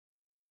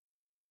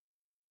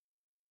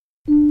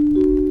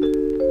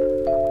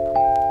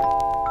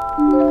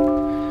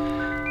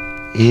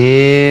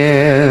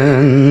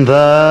In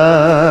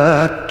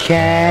the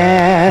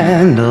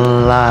candlelight,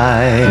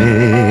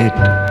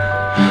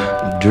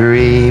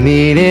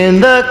 dreaming in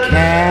the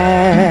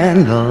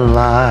candlelight,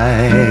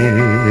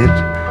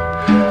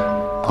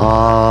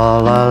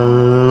 all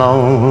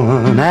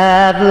alone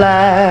at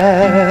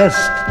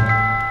last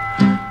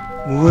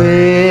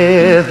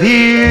with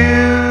you.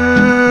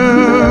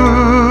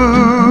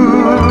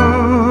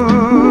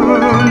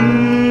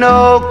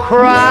 No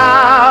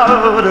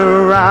crowd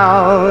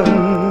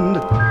around.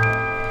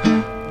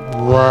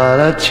 What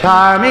a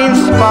charming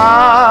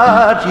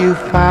spot you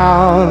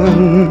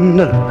found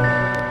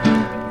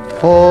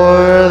for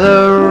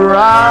the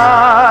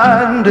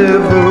rendezvous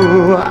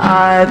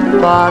I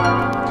thought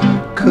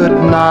could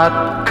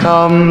not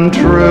come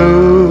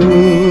true.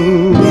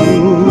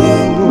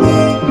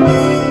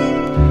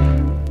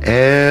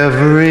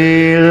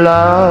 Every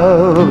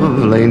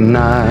lovely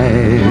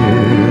night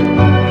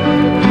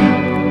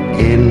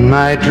in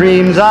my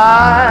dreams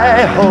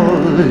I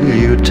hold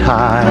you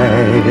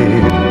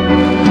tight,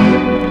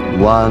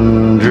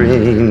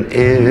 wondering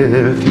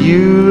if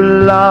you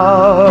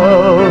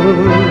love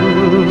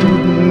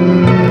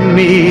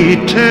me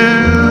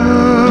too.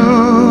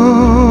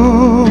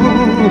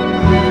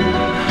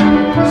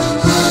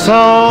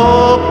 So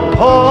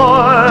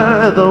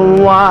pour the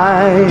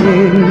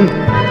wine.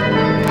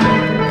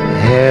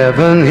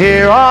 Heaven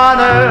here on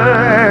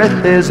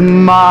earth is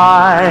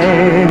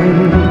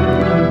mine.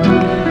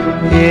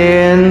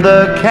 In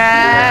the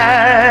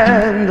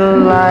candlelight,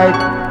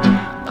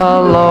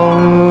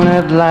 alone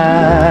at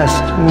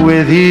last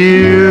with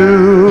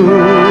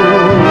you.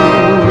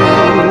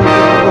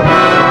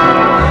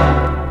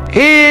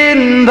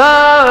 In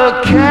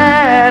the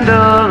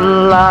candlelight,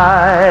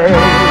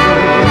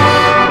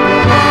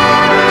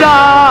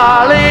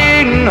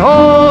 darling,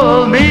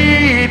 hold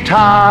me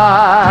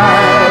tight.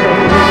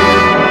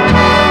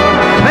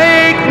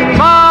 Make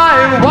my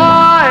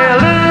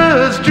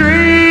wildest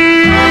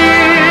dreams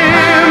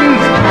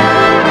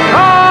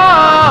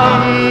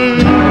come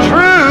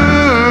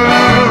true.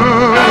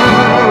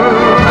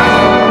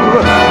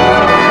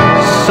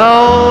 So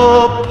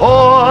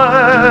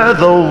pour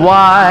the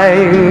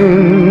wine.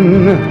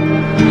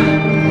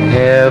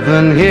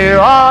 Heaven here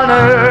on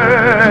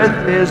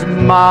earth is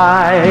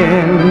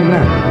mine.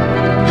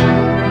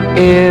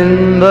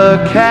 In the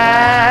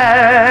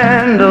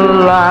candlelight,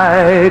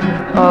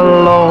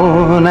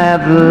 alone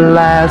at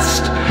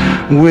last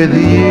with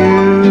you.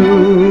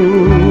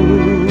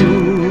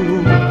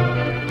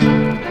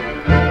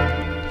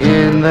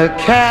 In the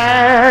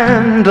candlelight,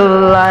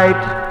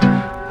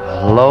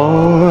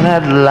 alone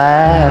at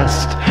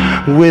last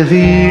with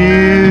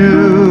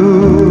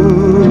you.